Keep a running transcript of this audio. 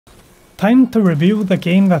Time to review the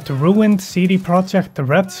game that ruined CD Projekt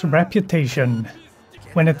Red's reputation.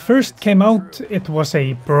 When it first came out, it was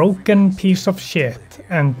a broken piece of shit,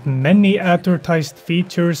 and many advertised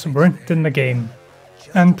features weren't in the game.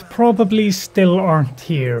 And probably still aren't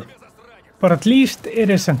here. But at least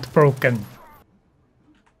it isn't broken.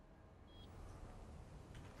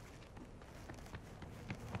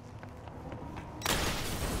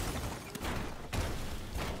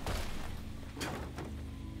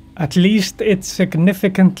 At least it's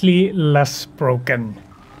significantly less broken.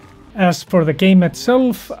 As for the game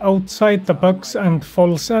itself, outside the bugs and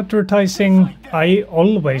false advertising, I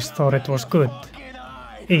always thought it was good.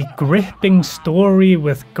 A gripping story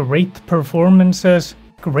with great performances,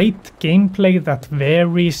 great gameplay that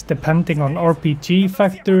varies depending on RPG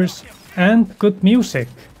factors, and good music.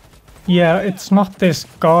 Yeah, it's not this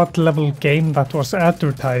god-level game that was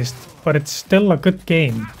advertised, but it's still a good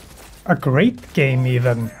game. A great game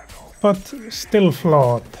even. But still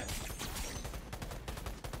flawed.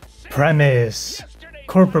 Premise.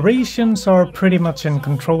 Corporations are pretty much in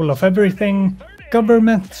control of everything,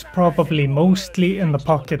 government's probably mostly in the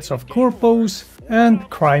pockets of corpos, and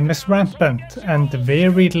crime is rampant, and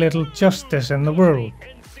very little justice in the world.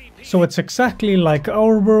 So it's exactly like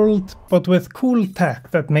our world, but with cool tech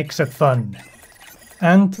that makes it fun.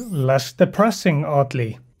 And less depressing,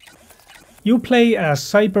 oddly. You play as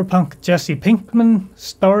Cyberpunk Jesse Pinkman,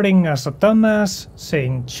 starting as a dumbass,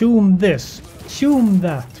 saying choom this, choom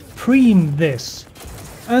that, preem this,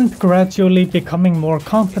 and gradually becoming more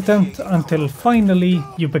competent until finally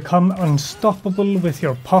you become unstoppable with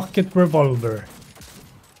your pocket revolver.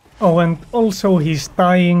 Oh, and also he's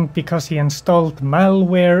dying because he installed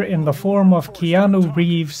malware in the form of Keanu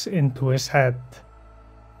Reeves into his head.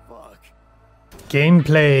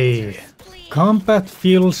 Gameplay. Combat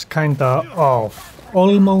feels kinda off,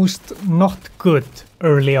 almost not good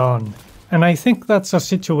early on. And I think that's a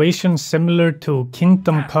situation similar to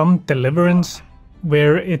Kingdom Come Deliverance,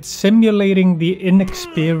 where it's simulating the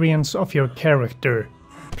inexperience of your character.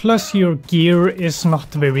 Plus your gear is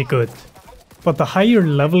not very good. But the higher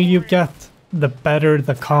level you get, the better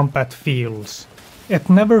the combat feels. It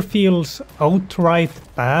never feels outright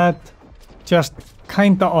bad, just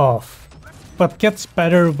kinda off. But gets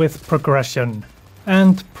better with progression,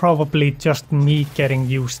 and probably just me getting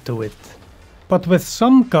used to it. But with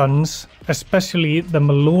some guns, especially the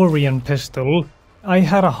Malorian pistol, I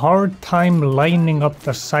had a hard time lining up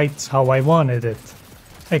the sights how I wanted it.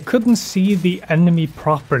 I couldn't see the enemy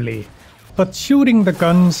properly, but shooting the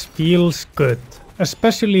guns feels good,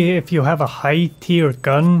 especially if you have a high tier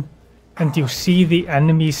gun, and you see the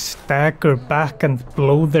enemies stagger back and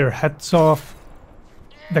blow their heads off.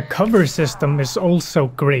 The cover system is also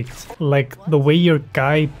great, like the way your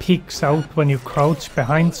guy peeks out when you crouch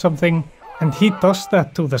behind something, and he does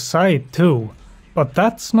that to the side too. But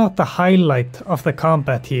that's not the highlight of the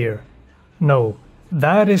combat here. No,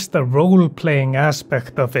 that is the role-playing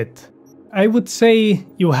aspect of it. I would say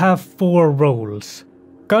you have 4 roles.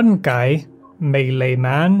 Gun guy, melee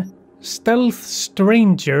man, stealth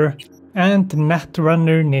stranger, and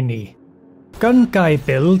netrunner ninny. Gun guy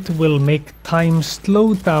build will make time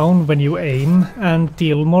slow down when you aim and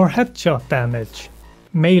deal more headshot damage.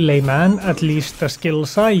 Melee man, at least the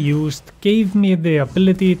skills I used, gave me the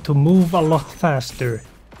ability to move a lot faster,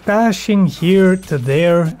 dashing here to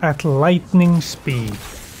there at lightning speed.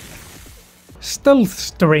 Stealth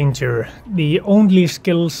stranger, the only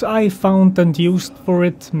skills I found and used for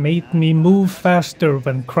it made me move faster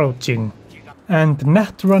when crouching. And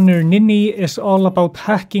Netrunner Ninny is all about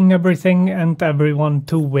hacking everything and everyone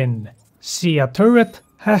to win. See a turret,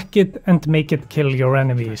 hack it and make it kill your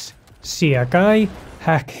enemies. See a guy,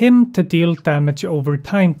 hack him to deal damage over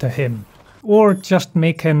time to him. Or just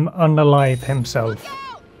make him unalive himself.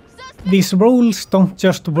 These roles don't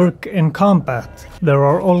just work in combat. There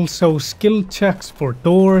are also skill checks for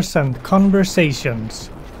doors and conversations.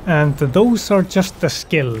 And those are just the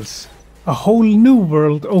skills. A whole new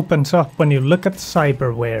world opens up when you look at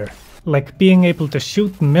cyberware, like being able to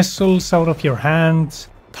shoot missiles out of your hands,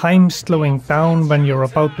 time slowing down when you're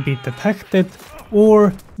about to be detected,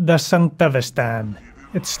 or the Sandevistan.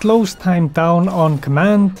 It slows time down on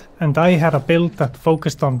command, and I had a build that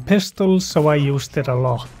focused on pistols, so I used it a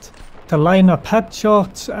lot. To line up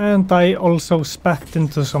headshots, and I also specced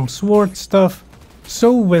into some sword stuff,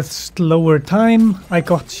 so with slower time I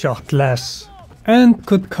got shot less. And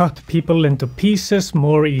could cut people into pieces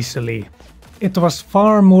more easily. It was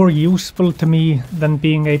far more useful to me than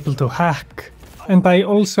being able to hack, and I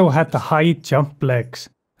also had the high jump legs,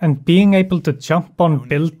 and being able to jump on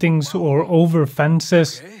buildings or over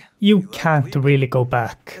fences, you can't really go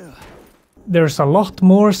back. There's a lot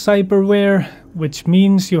more cyberware, which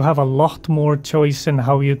means you have a lot more choice in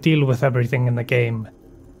how you deal with everything in the game.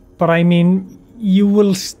 But I mean, you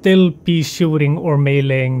will still be shooting or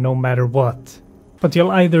meleeing no matter what. But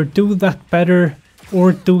you'll either do that better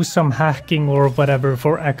or do some hacking or whatever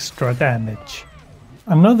for extra damage.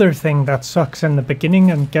 Another thing that sucks in the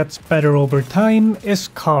beginning and gets better over time is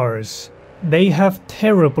cars. They have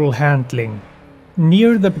terrible handling.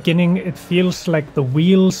 Near the beginning it feels like the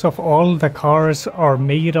wheels of all the cars are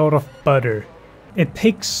made out of butter. It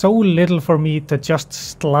takes so little for me to just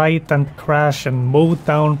slide and crash and mow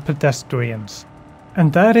down pedestrians.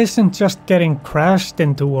 And that isn't just getting crashed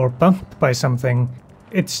into or bumped by something,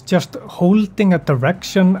 it's just holding a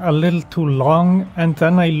direction a little too long and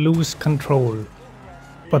then I lose control.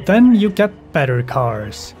 But then you get better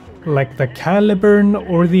cars, like the Caliburn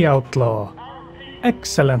or the Outlaw.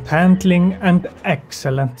 Excellent handling and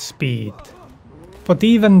excellent speed. But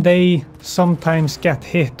even they sometimes get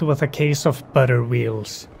hit with a case of butter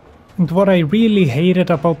wheels. And what I really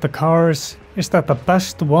hated about the cars is that the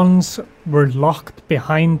best ones were locked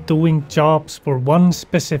behind doing jobs for one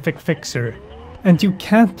specific fixer. And you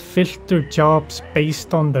can't filter jobs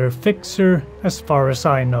based on their fixer as far as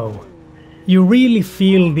I know. You really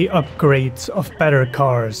feel the upgrades of better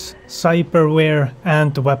cars, cyberware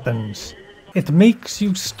and weapons. It makes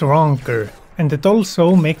you stronger, and it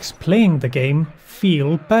also makes playing the game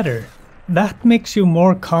feel better. That makes you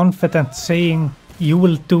more confident saying, "You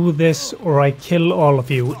will do this or I kill all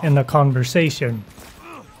of you" in a conversation.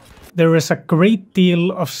 There is a great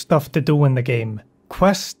deal of stuff to do in the game.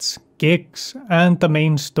 Quests, gigs, and the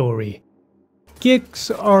main story.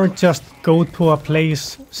 Gigs are just go to a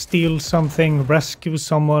place, steal something, rescue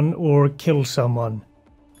someone, or kill someone.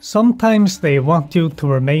 Sometimes they want you to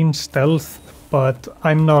remain stealth, but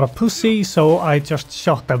I'm not a pussy, so I just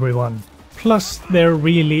shot everyone. Plus, there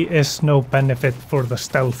really is no benefit for the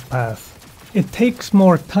stealth path. It takes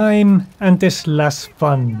more time and is less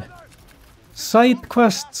fun. Side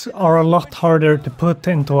quests are a lot harder to put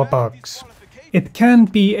into a box. It can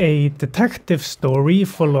be a detective story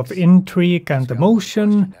full of intrigue and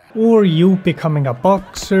emotion, or you becoming a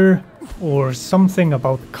boxer, or something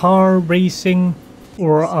about car racing,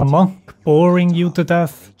 or a monk boring you to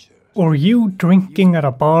death, or you drinking at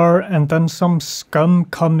a bar and then some scum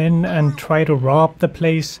come in and try to rob the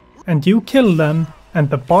place, and you kill them, and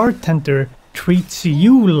the bartender treats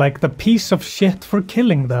you like the piece of shit for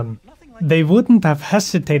killing them. They wouldn't have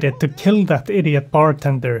hesitated to kill that idiot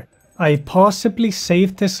bartender. I possibly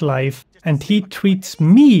saved his life, and he treats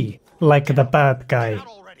me like the bad guy.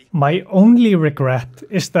 My only regret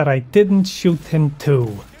is that I didn't shoot him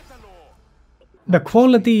too. The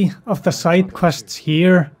quality of the side quests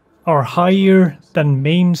here are higher than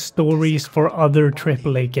main stories for other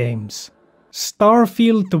AAA games.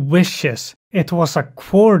 Starfield wishes it was a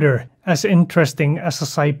quarter as interesting as a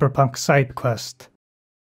Cyberpunk side quest.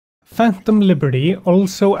 Phantom Liberty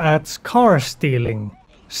also adds car stealing.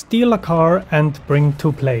 Steal a car and bring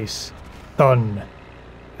to place. Done.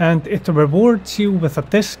 And it rewards you with a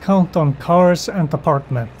discount on cars and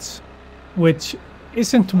apartments, which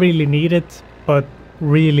isn't really needed, but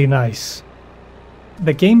really nice.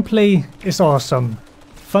 The gameplay is awesome.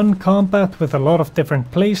 Fun combat with a lot of different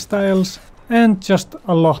playstyles, and just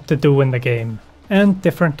a lot to do in the game, and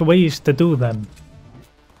different ways to do them.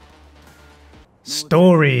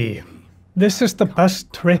 Story. This is the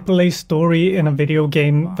best AAA story in a video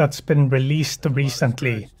game that's been released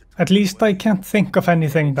recently. At least I can't think of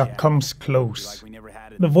anything that comes close.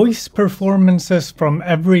 The voice performances from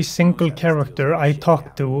every single character I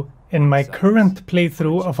talk to in my current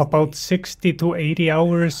playthrough of about 60 to 80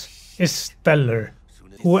 hours is stellar.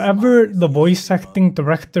 Whoever the voice acting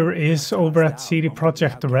director is over at CD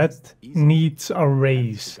Projekt Red needs a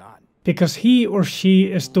raise. Because he or she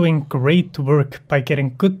is doing great work by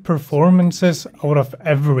getting good performances out of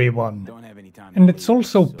everyone. And it's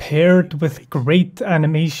also paired with great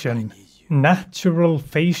animation, natural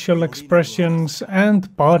facial expressions,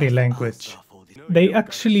 and body language. They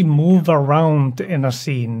actually move around in a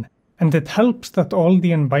scene, and it helps that all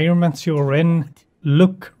the environments you're in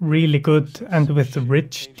look really good and with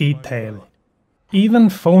rich detail. Even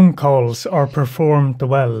phone calls are performed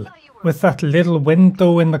well, with that little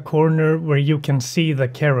window in the corner where you can see the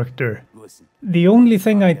character. The only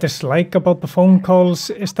thing I dislike about the phone calls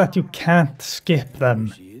is that you can't skip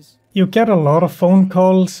them. You get a lot of phone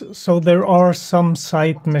calls, so there are some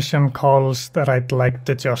side mission calls that I'd like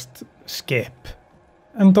to just skip.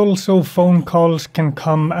 And also phone calls can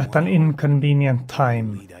come at an inconvenient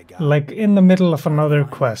time, like in the middle of another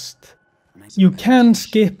quest. You can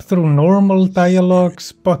skip through normal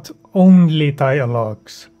dialogues, but only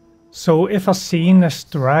dialogues. So if a scene is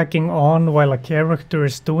dragging on while a character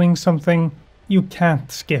is doing something, you can't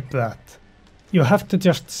skip that. You have to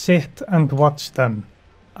just sit and watch them.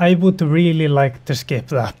 I would really like to skip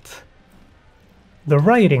that. The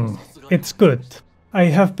writing, it's good. I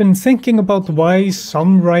have been thinking about why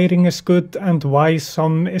some writing is good and why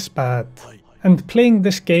some is bad. And playing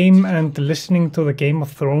this game and listening to the Game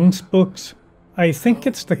of Thrones books, I think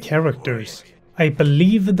it's the characters. I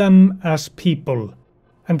believe them as people.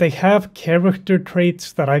 And they have character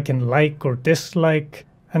traits that I can like or dislike,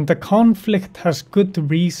 and the conflict has good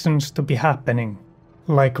reasons to be happening.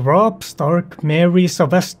 Like Robb Stark marries a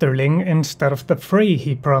Westerling instead of the Frey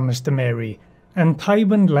he promised to marry, and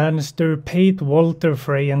Tywin Lannister paid Walder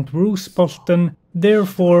Frey and Roose Bolton,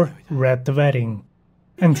 therefore Red Wedding.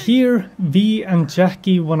 And here, V and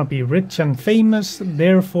Jackie wanna be rich and famous,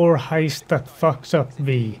 therefore heist that fucks up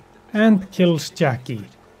V, and kills Jackie.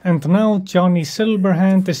 And now Johnny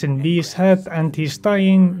Silverhand is in V's head and he's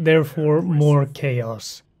dying, therefore more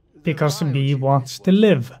chaos. Because V wants to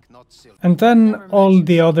live. And then all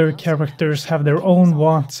the other characters have their own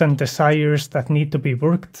wants and desires that need to be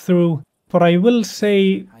worked through, but I will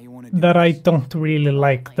say that I don't really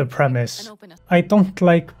like the premise. I don't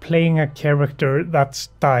like playing a character that's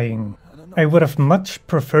dying. I would have much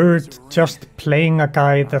preferred just playing a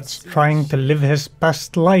guy that's trying to live his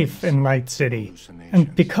best life in Night City.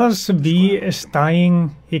 And because V is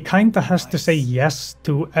dying, he kinda has to say yes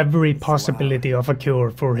to every possibility of a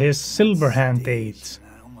cure for his Silverhand AIDS.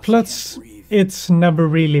 Plus, it's never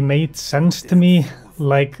really made sense to me,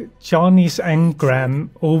 like Johnny's engram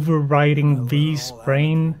overriding V's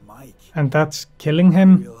brain, and that's killing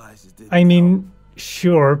him. I mean,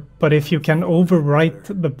 sure, but if you can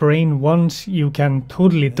overwrite the brain once, you can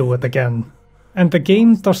totally do it again. And the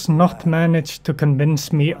game does not manage to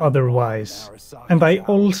convince me otherwise. And I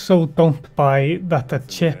also don't buy that the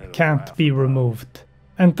chip can't be removed.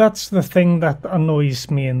 And that's the thing that annoys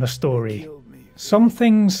me in the story. Some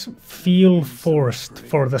things feel forced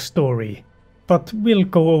for the story, but we'll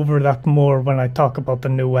go over that more when I talk about the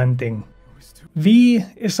new ending. V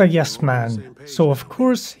is a yes man, so of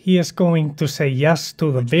course he is going to say yes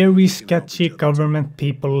to the very sketchy government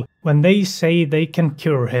people when they say they can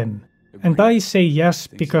cure him. And I say yes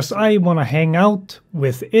because I wanna hang out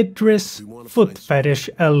with Idris Foot Fetish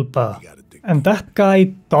Elba. And that guy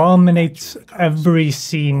dominates every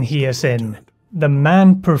scene he is in. The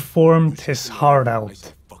man performed his heart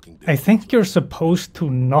out. I think you're supposed to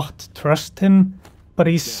not trust him, but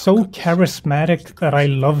he's so charismatic that I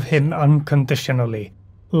love him unconditionally,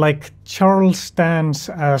 like Charles Stans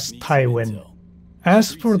as Tywin.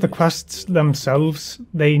 As for the quests themselves,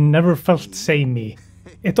 they never felt samey.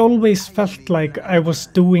 It always felt like I was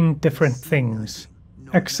doing different things.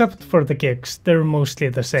 Except for the gigs, they're mostly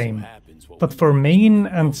the same. But for main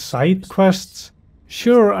and side quests,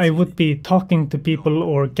 sure, I would be talking to people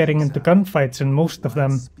or getting into gunfights in most of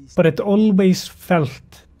them, but it always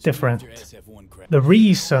felt different. The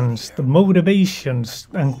reasons, the motivations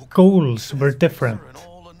and goals were different,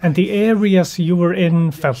 and the areas you were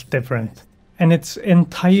in felt different, and it's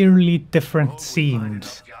entirely different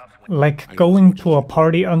scenes. Like going to a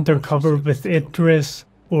party undercover with Idris,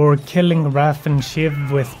 or killing Raph and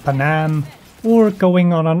Shiv with Panam, or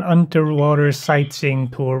going on an underwater sightseeing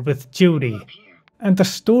tour with Judy. And the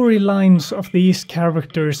storylines of these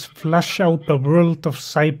characters flesh out the world of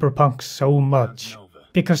Cyberpunk so much,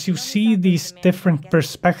 because you see these different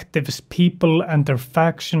perspectives people and their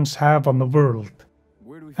factions have on the world,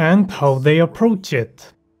 and how they approach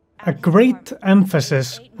it. A great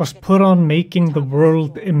emphasis was put on making the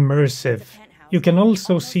world immersive. You can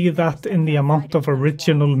also see that in the amount of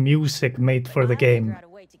original music made for the game.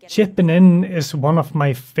 Chippin' In is one of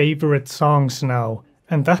my favorite songs now,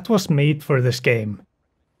 and that was made for this game.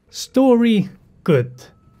 Story, good.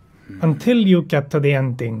 Until you get to the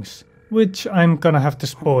endings, which I'm gonna have to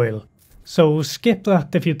spoil. So skip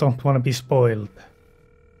that if you don't want to be spoiled.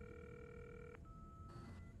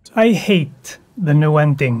 I hate the new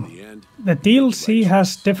ending. The DLC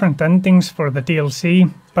has different endings for the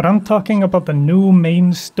DLC, but I'm talking about the new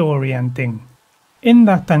main story ending. In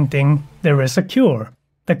that ending, there is a cure.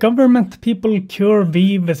 The government people cure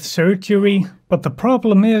V with surgery, but the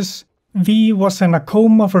problem is, V was in a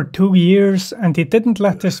coma for 2 years and he didn't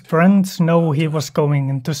let his friends know he was going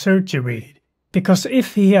into surgery. Because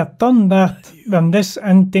if he had done that, then this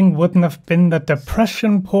ending wouldn't have been the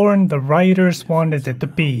depression porn the writers wanted it to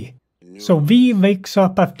be. So V wakes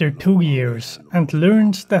up after 2 years and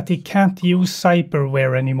learns that he can't use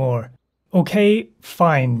cyberware anymore. Okay,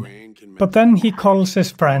 fine. But then he calls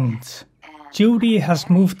his friends. Judy has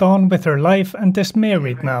moved on with her life and is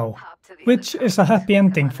married now. which is a happy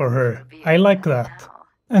ending for her. I like that.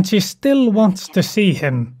 And she still wants to see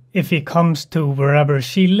him if he comes to wherever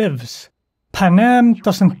she lives. Panam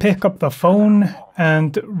doesn't pick up the phone,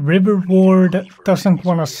 and River Ward doesn't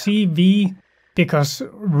want to see V because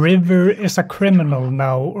River is a criminal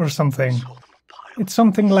now or something. It's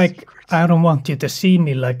something like, I don't want you to see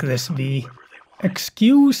me like this, V.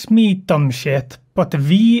 Excuse me, dumb shit, but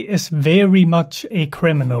V is very much a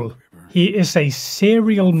criminal. He is a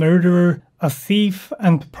serial murderer, a thief,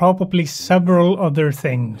 and probably several other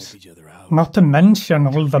things. Not to mention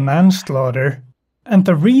all the manslaughter. And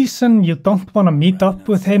the reason you don't want to meet up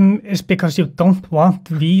with him is because you don't want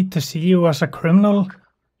V to see you as a criminal?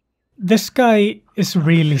 This guy is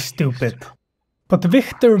really stupid. But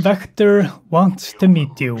Victor Vector wants to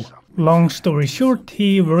meet you. Long story short,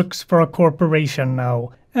 he works for a corporation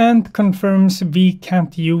now and confirms V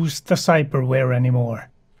can't use the cyberware anymore.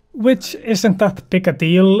 Which isn't that big a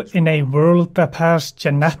deal in a world that has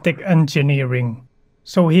genetic engineering.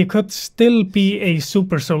 So he could still be a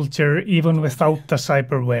super soldier even without the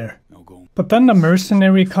cyberware. But then a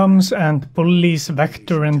mercenary comes and bullies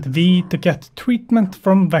Vector and V to get treatment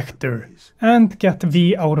from Vector and get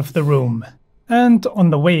V out of the room. And on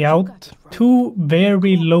the way out, two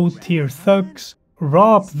very low-tier thugs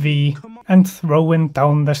rob V and throw him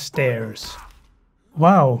down the stairs.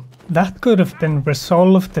 Wow, that could have been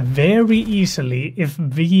resolved very easily if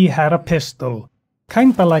V had a pistol.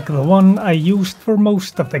 Kinda like the one I used for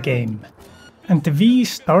most of the game. And V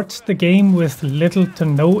starts the game with little to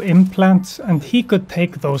no implants and he could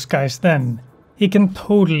take those guys then. He can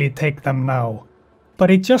totally take them now. But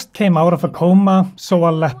he just came out of a coma, so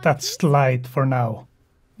I'll let that slide for now.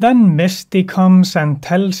 Then Misty comes and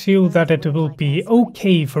tells you that it will be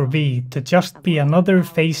okay for V to just be another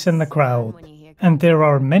face in the crowd, and there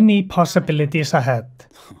are many possibilities ahead.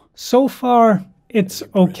 So far, it's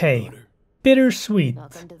okay. Bittersweet,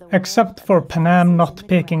 except for Panam not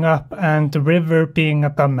picking up and River being a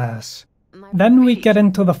dumbass. Then we get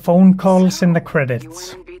into the phone calls in the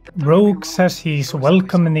credits. Rogue says he's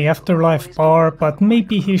welcome in the Afterlife bar, but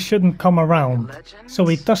maybe he shouldn't come around, so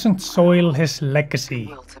he doesn't soil his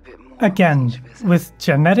legacy. Again, with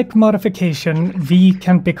genetic modification, V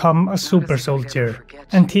can become a super soldier,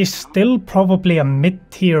 and he's still probably a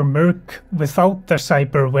mid-tier merc without the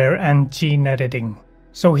cyberware and gene editing,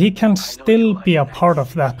 so he can still be a part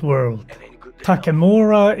of that world.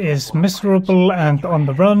 Takemura is miserable and on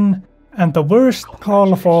the run, and the worst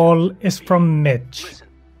call of all is from Mitch,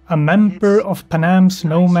 a member of Panam's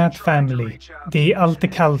nomad family, the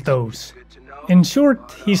Alticaldos. In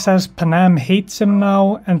short, he says Panam hates him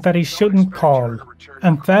now and that he shouldn't call,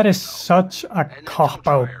 and that is such a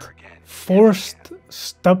cop-out. Forced,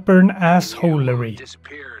 stubborn assholery.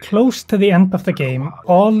 Close to the end of the game,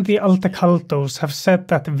 all the Alticaldos have said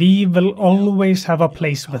that V will always have a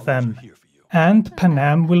place with them, and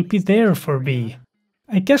Panam will be there for V.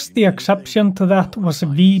 I guess the exception to that was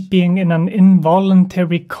V being in an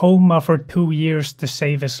involuntary coma for 2 years to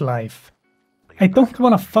save his life. I don't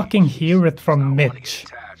want to fucking hear it from Mitch.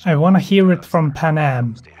 I want to hear it from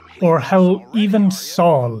Panam, or hell, even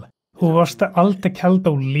Saul, who was the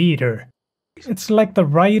Alticaldo leader. It's like the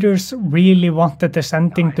writers really wanted this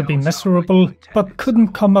ending to be miserable, but couldn't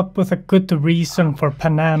come up with a good reason for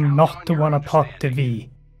Panam not to want to talk to V.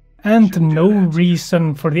 And no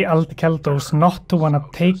reason for the Alticaldos not to want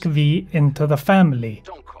to take V into the family.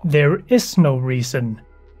 There is no reason.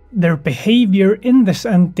 Their behavior in this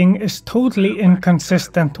ending is totally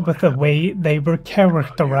inconsistent with the way they were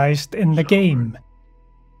characterized in the game.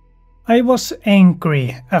 I was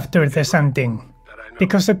angry after this ending,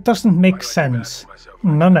 because it doesn't make sense.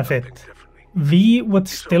 None of it. V would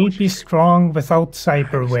still be strong without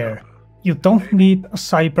cyberware. You don't need a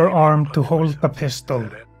cyber arm to hold the pistol.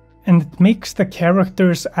 And it makes the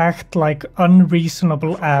characters act like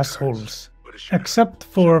unreasonable assholes. Except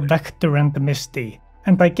for Vector and Misty.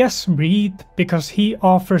 And I guess Reed, because he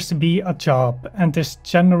offers V a job and is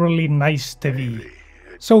generally nice to V.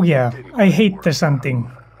 So yeah, I hate this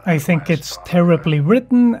ending. I think it's terribly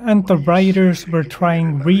written and the writers were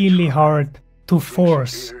trying really hard to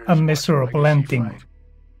force a miserable ending.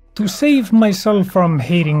 To save myself from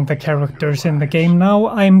hating the characters in the game now,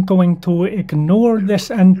 I'm going to ignore this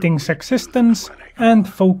ending's existence and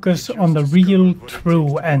focus on the real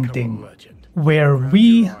true ending, where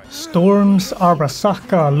V storms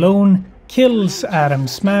Arasaka alone, kills Adam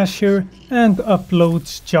Smasher, and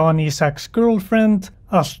uploads Johnny's ex-girlfriend,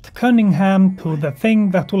 Alt Cunningham, to the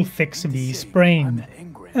thing that will fix V's brain,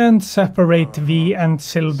 and separate V and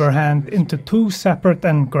Silverhand into two separate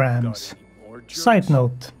engrams. Side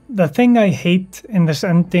note, the thing I hate in this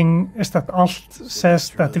ending is that Alt says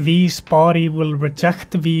that V's body will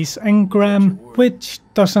reject V's engram, which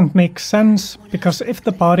doesn't make sense, because if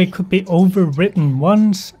the body could be overwritten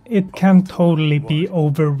once, it can totally be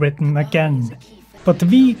overwritten again. But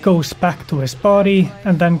V goes back to his body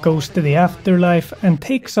and then goes to the afterlife and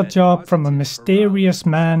takes a job from a mysterious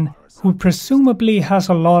man who presumably has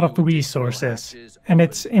a lot of resources. And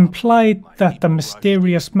it's implied that the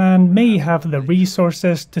mysterious man may have the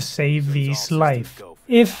resources to save V's life,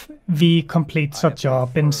 if V completes a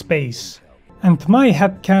job in space. And my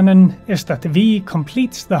headcanon is that V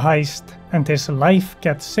completes the heist and his life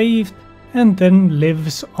gets saved and then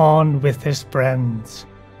lives on with his friends.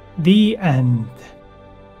 The end.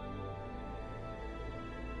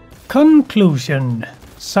 Conclusion.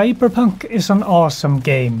 Cyberpunk is an awesome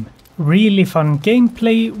game. Really fun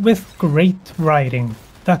gameplay with great writing.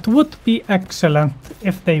 That would be excellent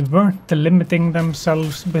if they weren't limiting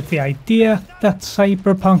themselves with the idea that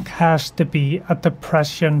Cyberpunk has to be a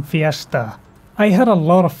depression fiesta. I had a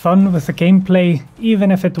lot of fun with the gameplay, even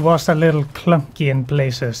if it was a little clunky in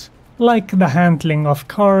places, like the handling of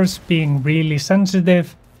cars being really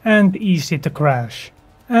sensitive and easy to crash,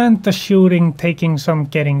 and the shooting taking some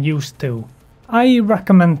getting used to. I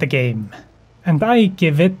recommend the game, and I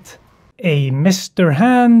give it a Mr.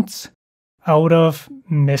 Hands out of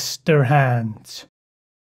Mr. Hands.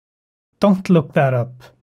 Don't look that up.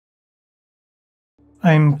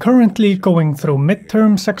 I'm currently going through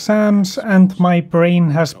midterms exams and my brain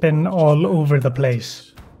has been all over the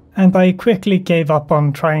place. And I quickly gave up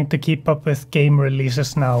on trying to keep up with game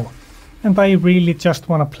releases now. And I really just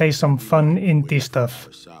want to play some fun indie stuff.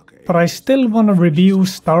 But I still want to review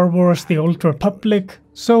Star Wars The Old Republic,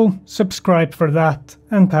 so subscribe for that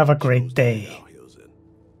and have a great day.